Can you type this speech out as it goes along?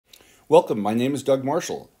Welcome, my name is Doug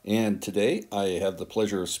Marshall, and today I have the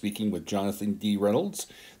pleasure of speaking with Jonathan D. Reynolds,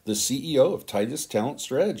 the CEO of Titus Talent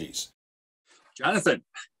Strategies. Jonathan,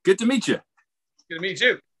 good to meet you. Good to meet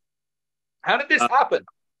you. How did this happen?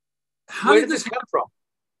 Where did this come from?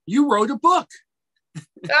 You wrote a book.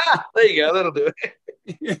 There you go. That'll do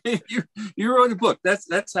it. you wrote a book.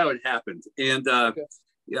 That's how it happened. And okay.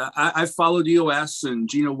 Yeah, I followed EOS and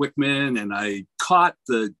Gino Wickman, and I caught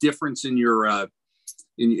the difference in your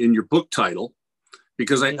book title,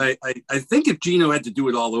 because I think if Gino had to do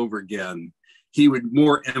it all over again, he would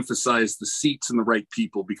more emphasize the seats and the right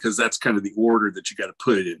people, because that's kind of the order that you got to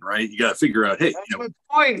put it in, right? You got to figure out, hey, that's my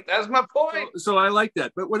point. That's my point. So I like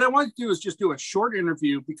that. But what I want to do is just do a short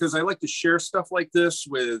interview, because I like to share stuff like this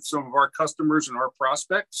with some of our customers and our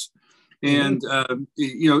prospects, and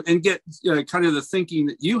and get kind of the thinking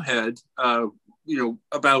that you had,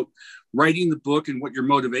 about writing the book and what your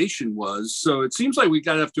motivation was. So it seems like we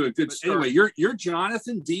got off to a good start. Anyway, you're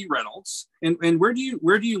Jonathan D. Reynolds, and where do you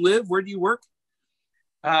live? Where do you work?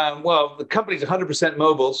 Well, the company's 100%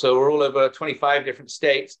 mobile, so we're all over 25 different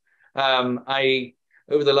states. Over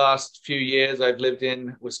the last few years, I've lived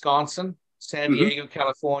in Wisconsin, San Diego,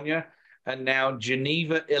 California, and now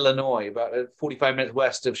Geneva, Illinois, about 45 minutes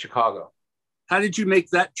west of Chicago. How did you make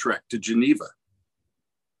that trek to Geneva?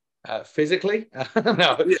 Physically?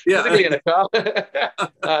 No, physically in a car.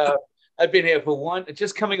 I've been here for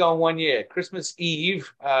just coming on 1 year. Christmas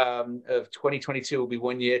Eve of 2022 will be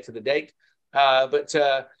 1 year to the date. I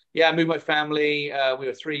moved my family. We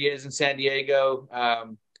were 3 years in San Diego.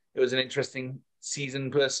 It was an interesting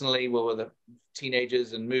season personally. We were the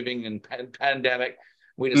teenagers and moving and pandemic.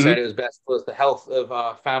 We decided it was best for the health of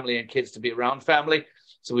our family and kids to be around family.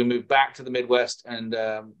 So we moved back to the Midwest, and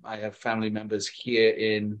I have family members here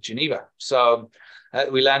in Geneva. So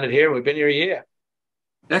we landed here, and we've been here a year.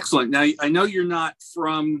 Excellent. Now, I know you're not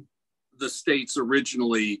from the States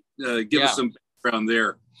originally. Give us some background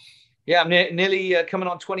there. Yeah, I'm nearly coming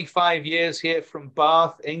on 25 years here from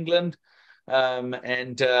Bath, England.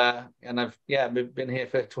 And I've been here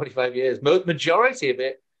for 25 years. Majority of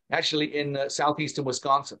it actually in southeastern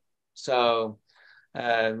Wisconsin. So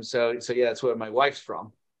that's where my wife's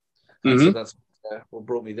from. So that's what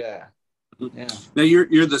brought me there. Yeah. Now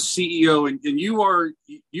you're the CEO, and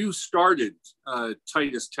you started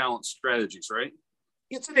Titus Talent Strategies, right?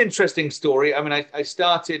 It's an interesting story. I mean, I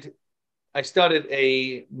started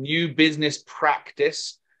a new business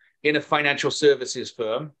practice in a financial services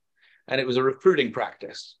firm, and it was a recruiting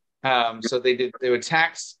practice. So they were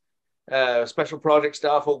tax, special project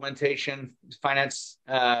staff augmentation, finance,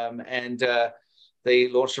 and they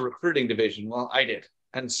launched a recruiting division. Well, I did.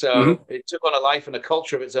 And so it took on a life and a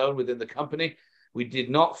culture of its own within the company. We did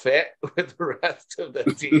not fit with the rest of the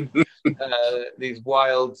team, these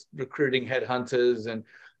wild recruiting headhunters.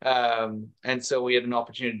 And so we had an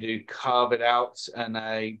opportunity to carve it out, and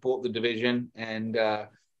I bought the division, and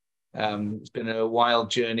it's been a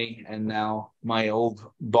wild journey. And now my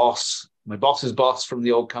boss's boss from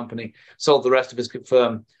the old company sold the rest of his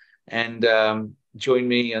firm and joined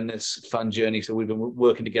me on this fun journey. So we've been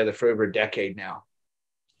working together for over a decade now.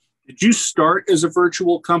 Did you start as a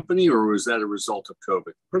virtual company, or was that a result of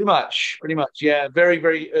COVID? Pretty much. Yeah. Very,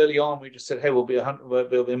 very early on, we just said, hey, we'll be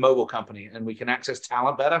a mobile company, and we can access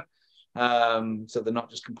talent better. So they're not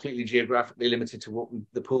just completely geographically limited to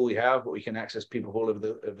the pool we have, but we can access people all over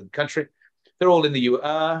the country. They're all in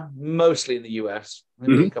the mostly in the US,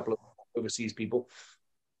 maybe a couple of overseas people.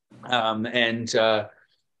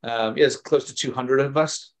 There's close to 200 of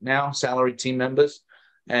us now, salaried team members.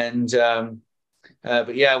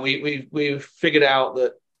 We've figured out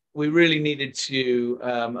that we really needed to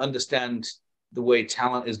understand the way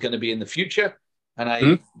talent is going to be in the future. And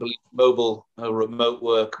I believe mobile remote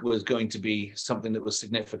work was going to be something that was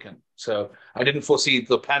significant. So I didn't foresee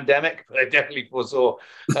the pandemic, but I definitely foresaw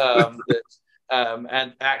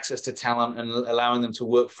and access to talent and allowing them to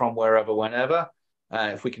work from wherever, whenever.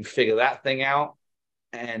 If we can figure that thing out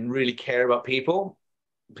and really care about people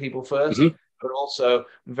first, but also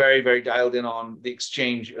very, very dialed in on the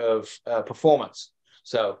exchange of performance.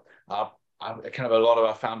 So kind of a lot of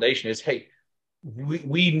our foundation is, hey,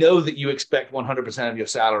 we know that you expect 100% of your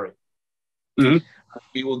salary.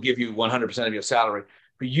 We will give you 100% of your salary,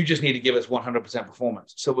 but you just need to give us 100%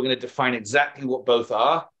 performance. So we're going to define exactly what both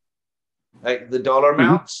are, like the dollar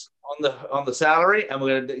amounts on the salary, and we're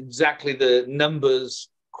going to do exactly the numbers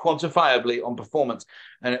quantifiably on performance.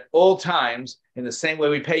 And at all times, in the same way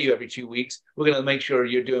we pay you every 2 weeks, we're going to make sure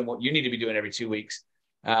you're doing what you need to be doing every 2 weeks.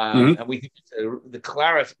 And we think the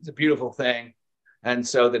clarity is a beautiful thing. And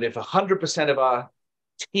so that if 100% of our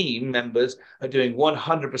team members are doing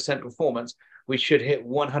 100% performance, we should hit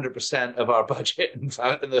 100% of our budget and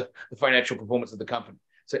the financial performance of the company.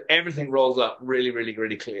 So everything rolls up really, really,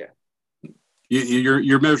 really clear.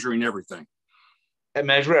 You're measuring everything. I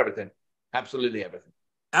measure everything, absolutely everything.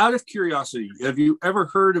 Out of curiosity, have you ever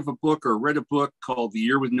heard of a book or read a book called The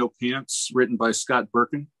Year with No Pants, written by Scott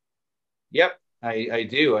Birkin? Yep, I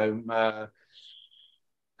do.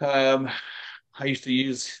 I used to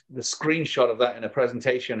use the screenshot of that in a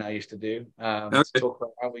presentation I used to do to talk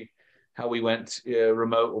about how we went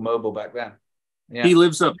remote or mobile back then. Yeah. He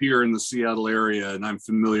lives up here in the Seattle area, and I'm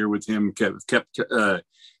familiar with him. Kept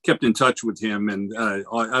in touch with him, and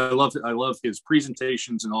I love his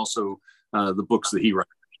presentations and also the books that he writes.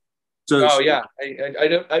 So, yeah,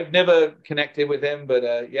 I've never connected with him,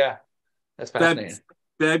 but yeah, that's fascinating.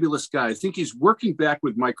 Fabulous guy. I think he's working back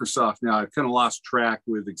with Microsoft now. I've kind of lost track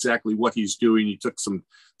with exactly what he's doing. He took some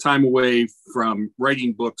time away from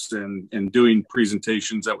writing books and doing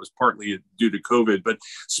presentations. That was partly due to COVID. But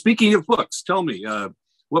speaking of books, tell me,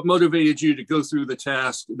 what motivated you to go through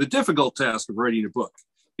the difficult task of writing a book?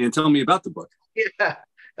 And tell me about the book. Yeah,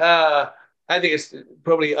 I think it's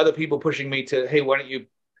probably other people pushing me to, hey, why don't you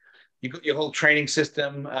got your whole training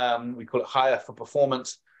system. We call it Hire for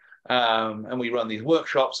Performance. And we run these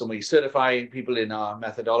workshops and we certify people in our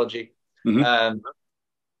methodology. Mm-hmm.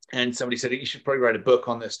 And somebody said, you should probably write a book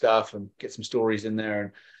on this stuff and get some stories in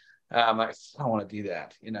there. And I don't want to do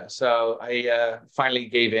that, So I finally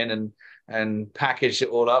gave in and packaged it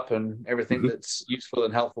all up and everything mm-hmm. that's useful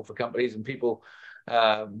and helpful for companies and people.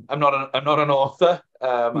 I'm not an author.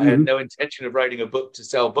 Mm-hmm. I had no intention of writing a book to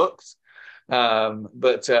sell books,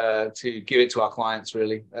 but to give it to our clients.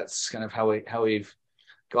 Really, that's kind of how we've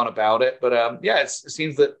gone about it. But yeah, it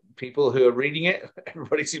seems that people who are reading it,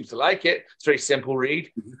 everybody seems to like it. It's a very simple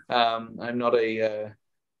read. I'm not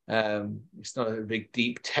it's not a big,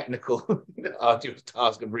 deep, technical, arduous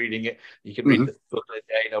task of reading it. You can read the book in a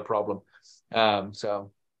day, no problem.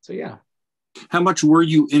 So yeah. How much were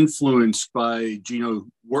you influenced by Gino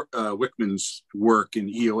Wickman's work in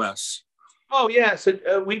EOS? Oh yeah,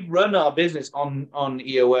 so we run our business on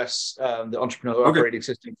EOS, the Entrepreneur Operating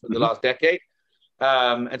System, for the last decade.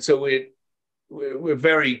 And so we're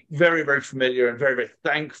very, very, very familiar and very, very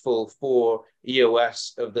thankful for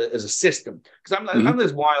EOS as a system. Because I'm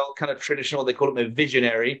this wild kind of traditional, they call him a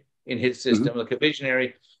visionary in his system, like a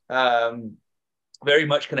visionary, very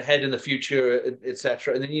much kind of head in the future,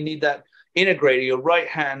 etc. And then you need that integrator, your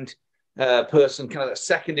right-hand person, kind of that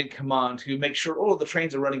second in command, who makes sure all of the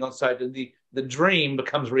trains are running on site and the dream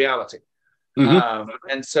becomes reality.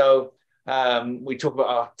 And so we talk about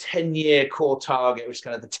our 10-year core target, which is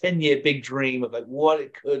kind of the 10-year big dream of like what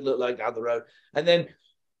it could look like down the road. And then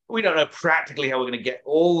we don't know practically how we're going to get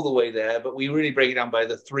all the way there, but we really break it down by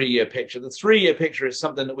the 3-year picture. The 3-year picture is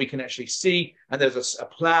something that we can actually see, and there's a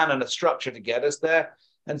plan and a structure to get us there.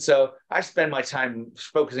 And so I spend my time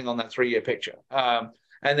focusing on that 3-year picture.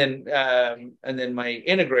 And then my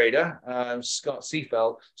integrator, Scott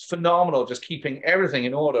Seafeld, is phenomenal, just keeping everything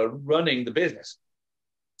in order, running the business.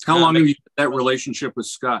 How long have you had that relationship with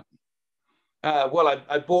Scott? Well,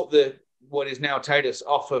 I bought what is now Titus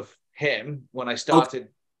off of him when I started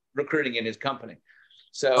recruiting in his company.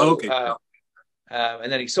 So,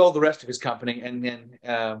 and then he sold the rest of his company, and then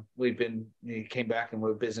he came back and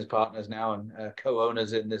we're business partners now and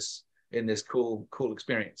co-owners in this cool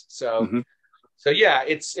experience. So, so yeah,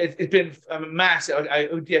 it's been massive. I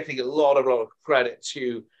think a lot of credit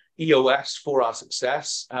to EOS for our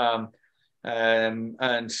success.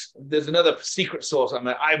 And there's another secret source.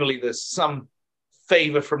 I believe there's some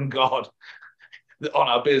favor from God on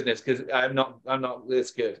our business because I'm not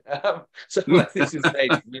this good. So this is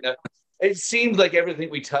amazing. It seems like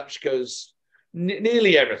everything we touch goes,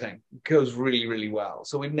 nearly everything goes really, really well.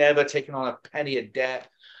 So we've never taken on a penny of debt.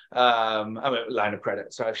 Line of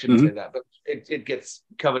credit, so I shouldn't say that, but it gets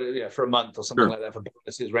covered for a month or something like that for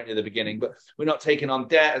bonuses right near the beginning. But we're not taking on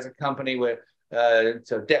debt as a company. We're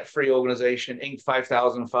it's a debt-free organization, Inc.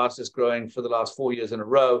 5,000, fastest growing for the last 4 years in a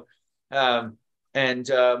row. Yeah,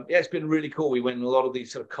 it's been really cool. We win a lot of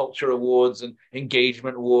these sort of culture awards and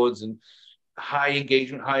engagement awards and high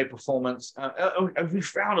engagement, high performance. We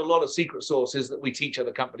found a lot of secret sources that we teach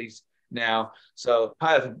other companies now. So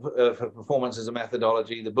Hire for Performance is a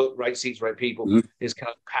methodology. The book, Right Seats, Right People, is kind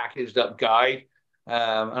of packaged up guide.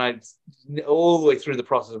 And all the way through the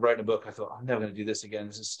process of writing a book, I thought, I'm never going to do this again.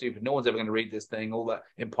 This is stupid. No one's ever going to read this thing. All that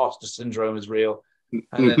imposter syndrome is real.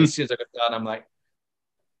 And then as soon as I got done, I'm like,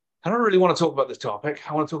 I don't really want to talk about this topic.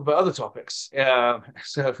 I want to talk about other topics.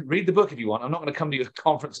 So read the book if you want. I'm not going to come to your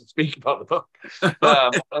conference and speak about the book.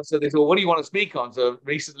 So they thought, what do you want to speak on? So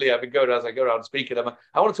recently I've been going, as I go around speaking, I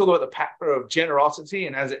want to talk about the power of generosity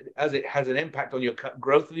and as it has an impact on your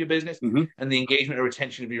growth of your business and the engagement and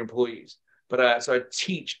retention of your employees. But so I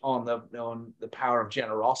teach on the power of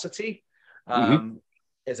generosity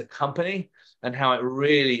as a company and how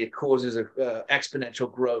it causes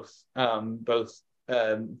exponential growth, both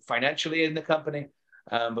financially in the company,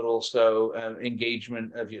 but also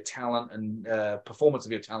engagement of your talent and performance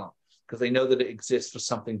of your talent, because they know that it exists for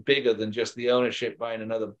something bigger than just the ownership buying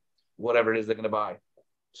another whatever it is they're going to buy.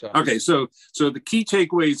 Okay, so the key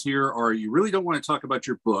takeaways here are: you really don't want to talk about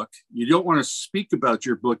your book. You don't want to speak about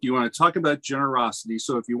your book. You want to talk about generosity.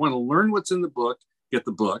 So if you want to learn what's in the book, get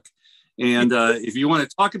the book. And if you want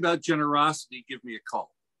to talk about generosity, give me a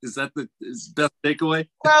call. Is that the best takeaway?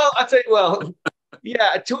 Well, I'll tell you,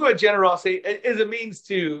 yeah, talking about generosity is a means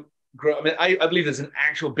to grow. I mean, I believe there's an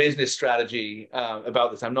actual business strategy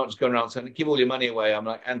about this. I'm not just going around saying, give all your money away. I'm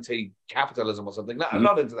like anti-capitalism or something. No, I'm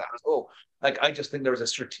not into that at all. Like, I just think there is a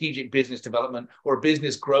strategic business development or a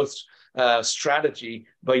business growth strategy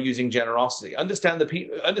by using generosity.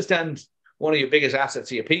 Understand one of your biggest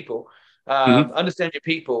assets are your people. Understand your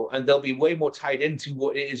people, and they'll be way more tied into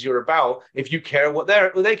what it is you're about if you care what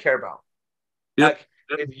they care about. Yep. Like,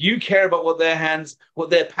 if you care about what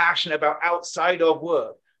they're passionate about outside of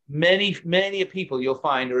work, many people you'll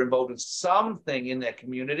find are involved in something in their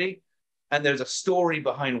community, and there's a story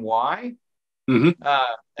behind why.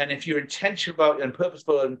 And if you're intentional about and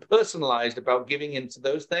purposeful and personalized about giving into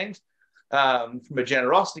those things from a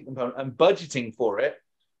generosity component and budgeting for it,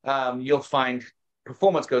 you'll find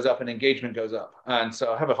performance goes up and engagement goes up. And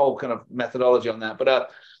so I have a whole kind of methodology on that. But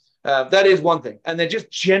that is one thing. And then just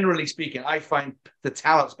generally speaking, I find the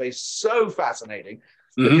talent space so fascinating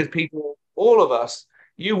because people, all of us,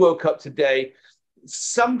 you woke up today,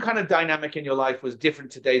 some kind of dynamic in your life was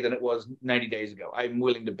different today than it was 90 days ago. I'm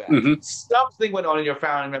willing to bet. Something went on in your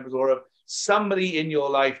family members or somebody in your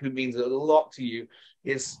life who means a lot to you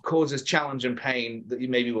causes challenge and pain that you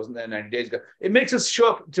maybe wasn't there 90 days ago. It makes us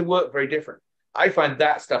show up to work very different. I find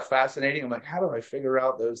that stuff fascinating. I'm like, how do I figure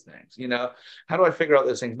out those things? How do I figure out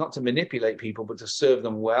those things? Not to manipulate people, but to serve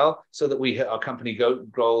them well so that we hit our company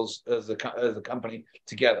goals as a company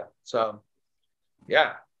together. So,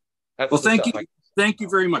 yeah. Well, thank you. Thank you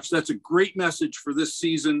very much. That's a great message for this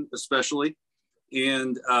season, especially.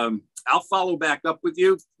 And I'll follow back up with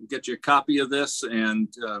you, get you a copy of this, and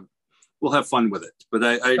we'll have fun with it. But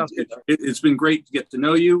it's been great to get to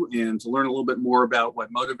know you and to learn a little bit more about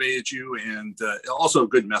what motivated you, and also a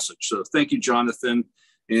good message. So thank you, Jonathan,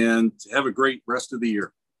 and have a great rest of the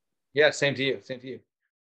year. Yeah, same to you. Same to you.